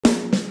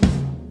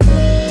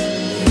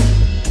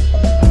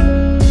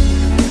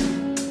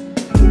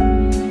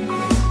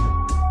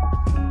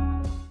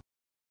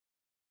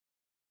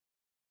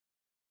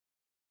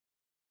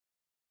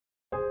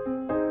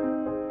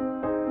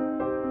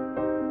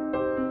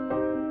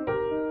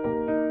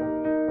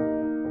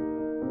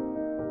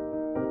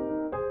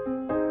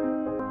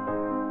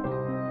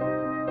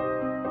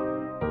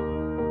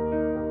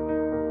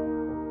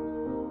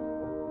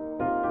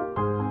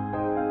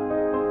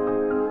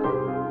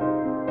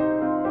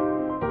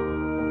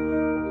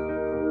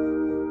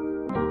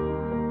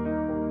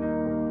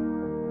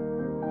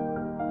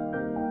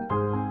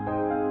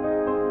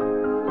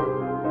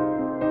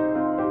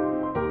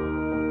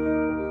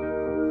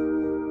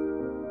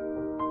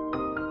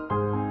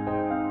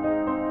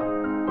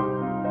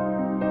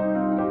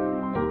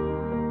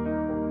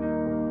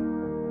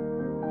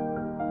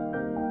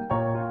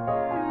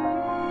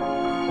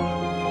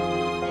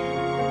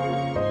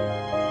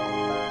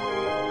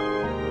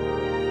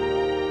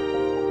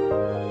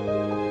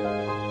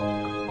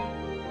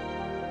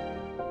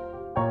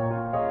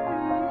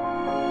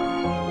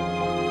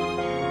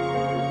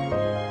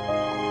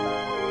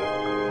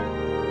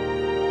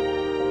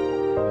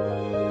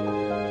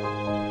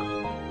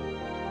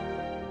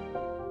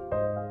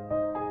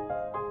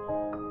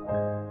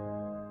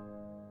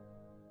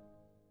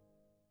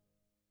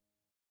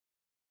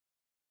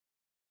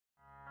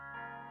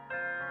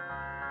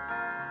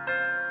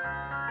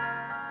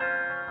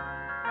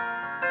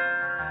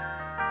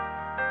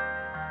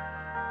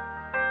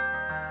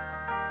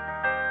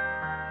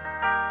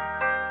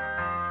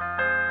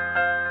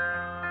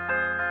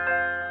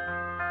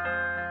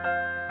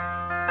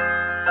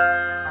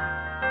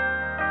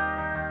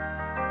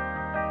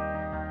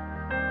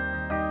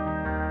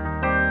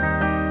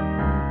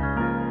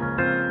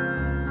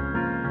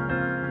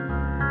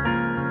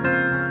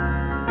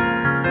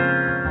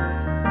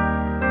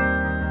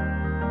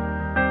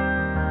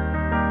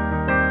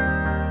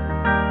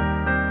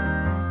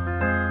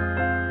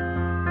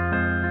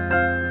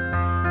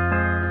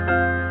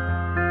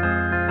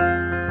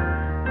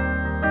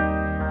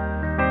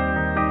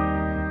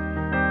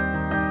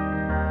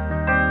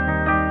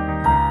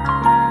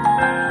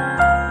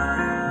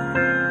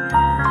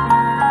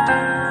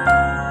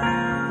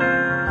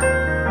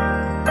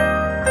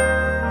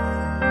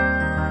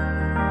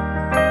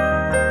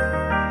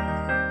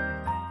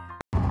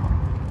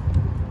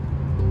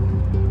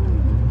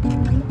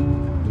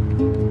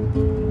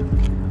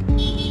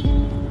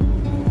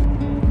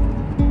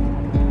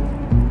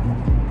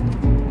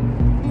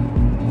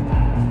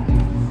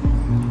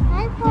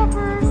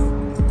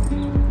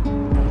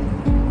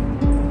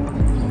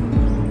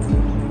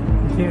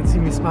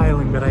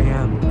smiling, but I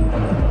am.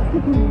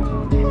 Come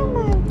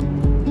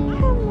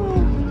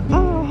on.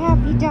 Oh,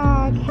 happy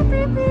dog.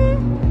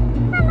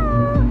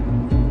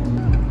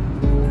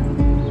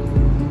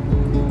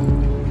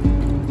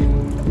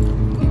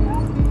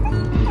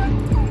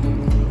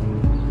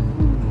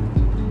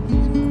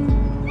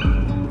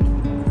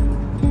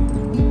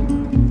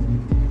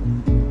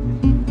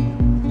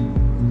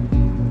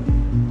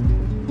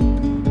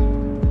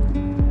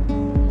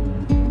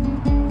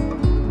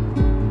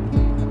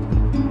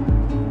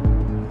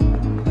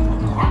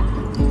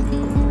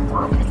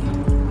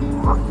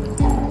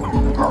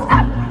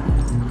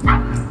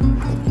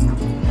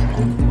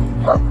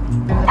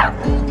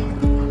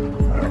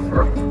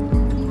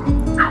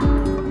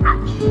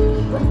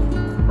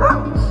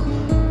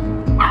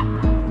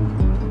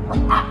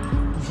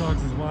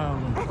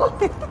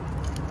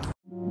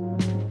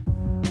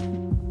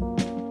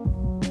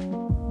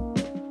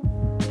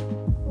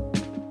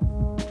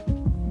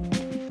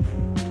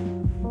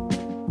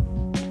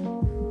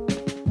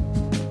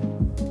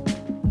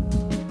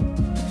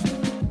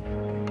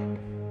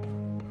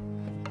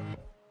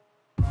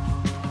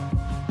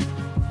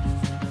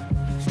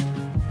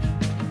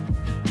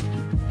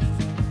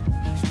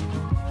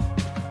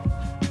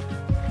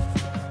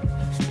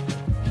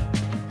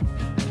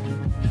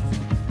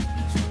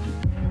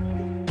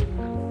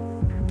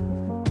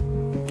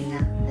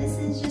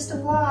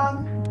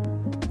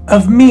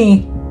 Of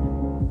me.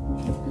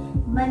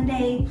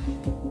 Monday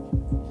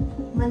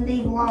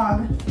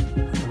vlog.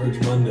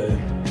 Average Monday.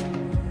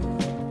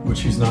 What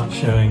she's not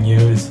showing you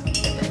is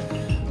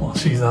while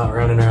she's out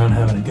running around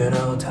having a good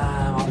old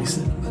time, I'll be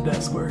sitting at the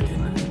desk working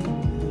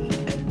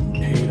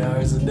 8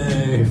 hours a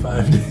day,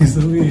 5 days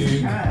a week.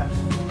 Shut up.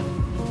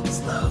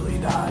 Slowly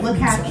dying. Look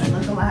happy,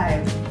 look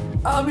alive.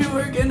 I'll be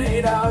working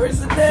 8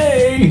 hours a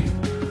day,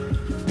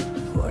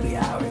 40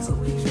 hours a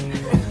week.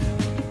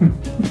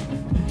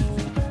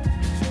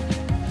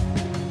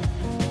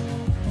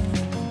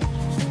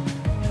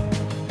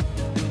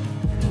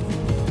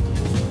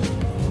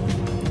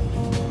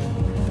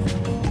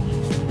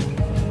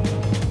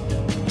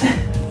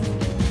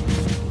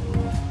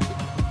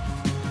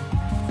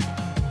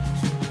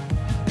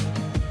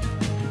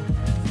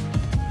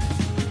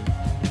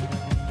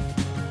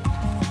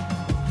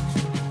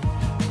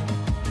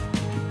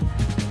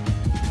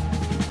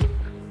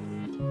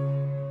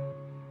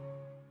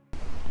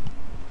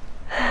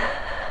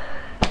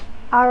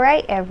 All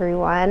right,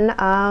 everyone.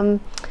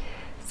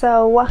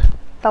 So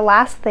the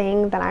last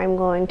thing that I'm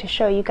going to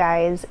show you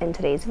guys in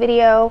today's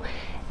video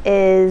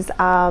is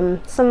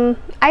some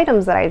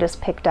items that I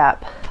just picked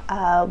up.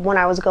 When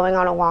I was going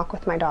on a walk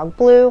with my dog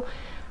Blue,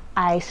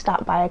 I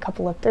stopped by a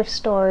couple of thrift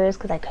stores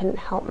because I couldn't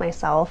help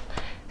myself.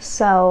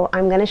 So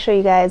I'm going to show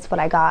you guys what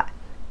I got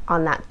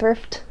on that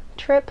thrift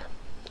trip.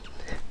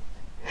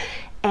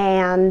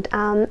 And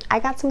I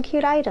got some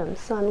cute items,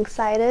 so I'm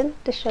excited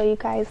to show you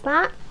guys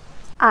that.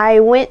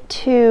 I went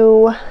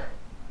to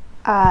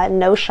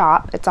No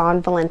Shop. It's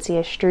on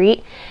Valencia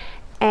Street,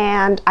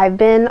 and I've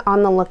been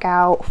on the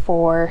lookout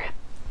for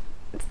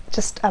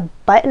just a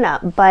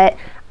button-up, but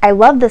I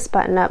love this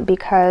button-up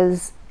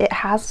because it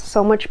has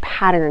so much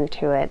pattern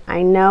to it.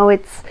 I know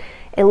it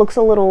looks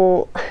a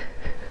little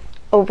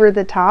over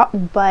the top,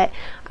 but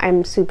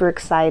I'm super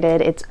excited.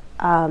 It's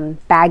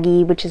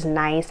baggy, which is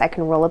nice. I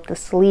can roll up the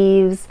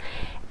sleeves,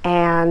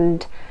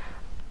 and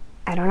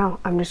I don't know,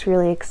 I'm just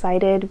really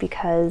excited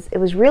because it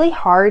was really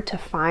hard to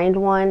find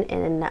one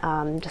in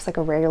just like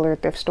a regular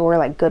thrift store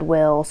like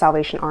Goodwill,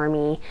 Salvation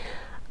Army,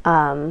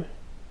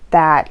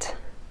 that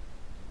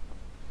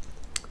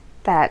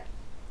I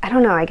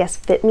don't know, I guess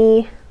fit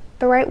me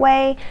the right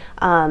way.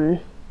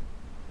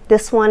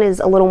 This one is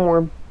a little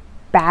more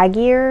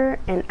baggier,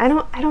 and I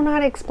don't know how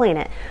to explain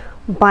it,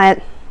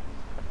 but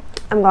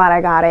I'm glad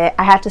I got it.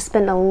 I had to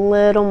spend a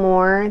little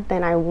more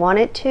than I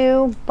wanted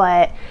to,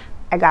 but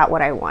I got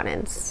what I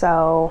wanted,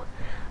 so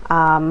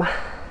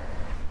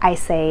I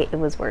say it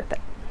was worth it.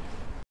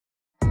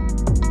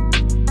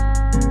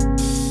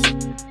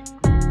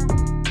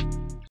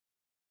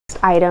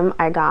 Next item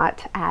I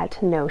got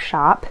at No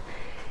Shop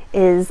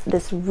is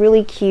this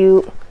really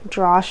cute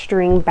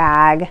drawstring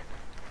bag.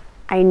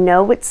 I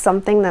know it's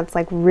something that's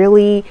like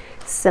really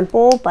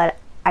simple, but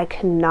I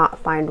cannot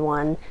find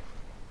one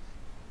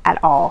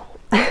at all.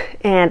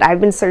 And I've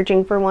been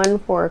searching for one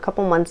for a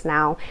couple months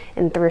now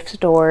in thrift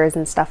stores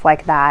and stuff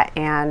like that,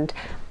 and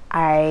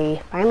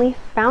I finally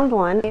found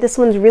one. This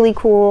one's really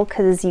cool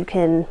because you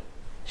can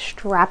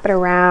strap it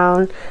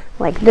around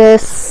like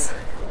this,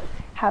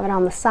 have it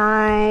on the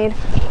side,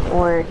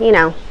 or you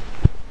know,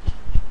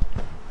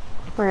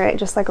 wear it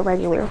just like a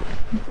regular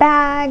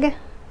bag.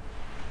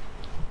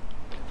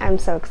 I'm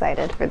so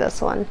excited for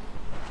this one.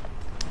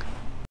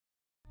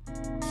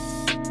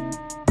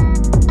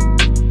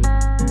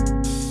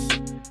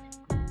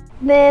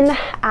 Then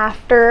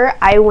after,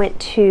 I went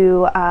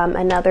to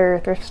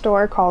another thrift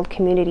store called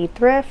Community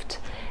Thrift,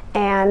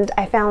 and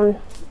I found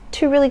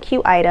two really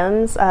cute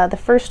items. The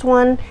first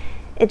one,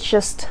 it's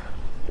just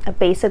a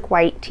basic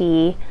white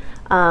tee.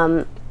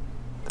 I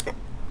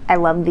I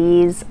love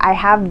these. I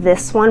have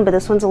this one, but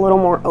this one's a little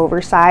more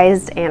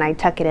oversized and I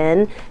tuck it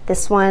in.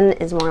 This one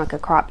is more like a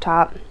crop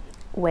top,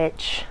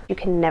 which you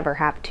can never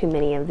have too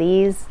many of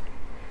these.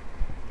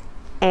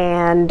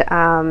 And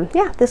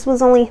yeah, this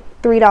was only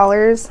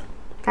 $3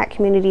 at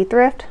Community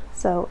Thrift,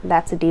 so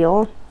that's a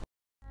deal.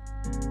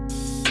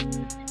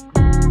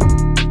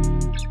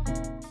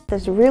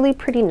 This really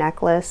pretty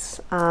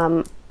necklace.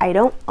 I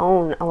don't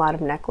own a lot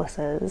of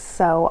necklaces,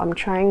 so I'm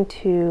trying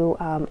to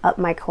up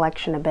my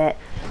collection a bit,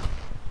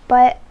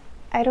 but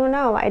I don't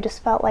know, I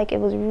just felt like it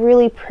was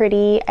really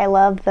pretty. I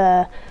love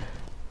the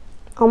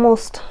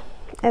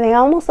they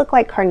almost look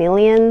like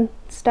carnelian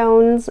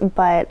stones,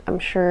 but I'm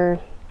sure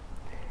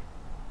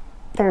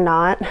they're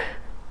not,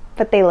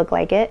 but they look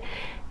like it.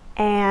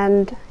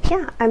 And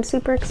yeah, I'm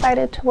super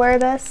excited to wear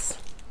this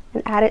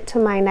and add it to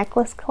my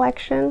necklace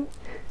collection.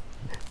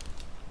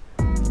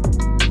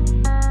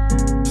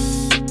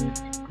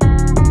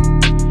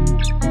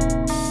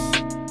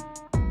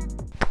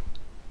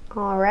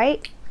 All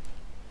right,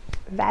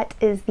 that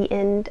is the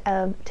end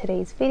of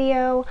today's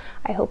video.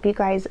 I hope you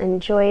guys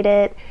enjoyed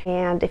it,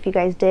 and if you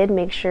guys did,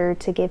 make sure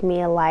to give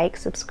me a like,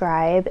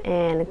 subscribe,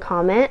 and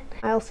comment.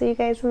 I'll see you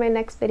guys in my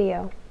next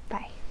video.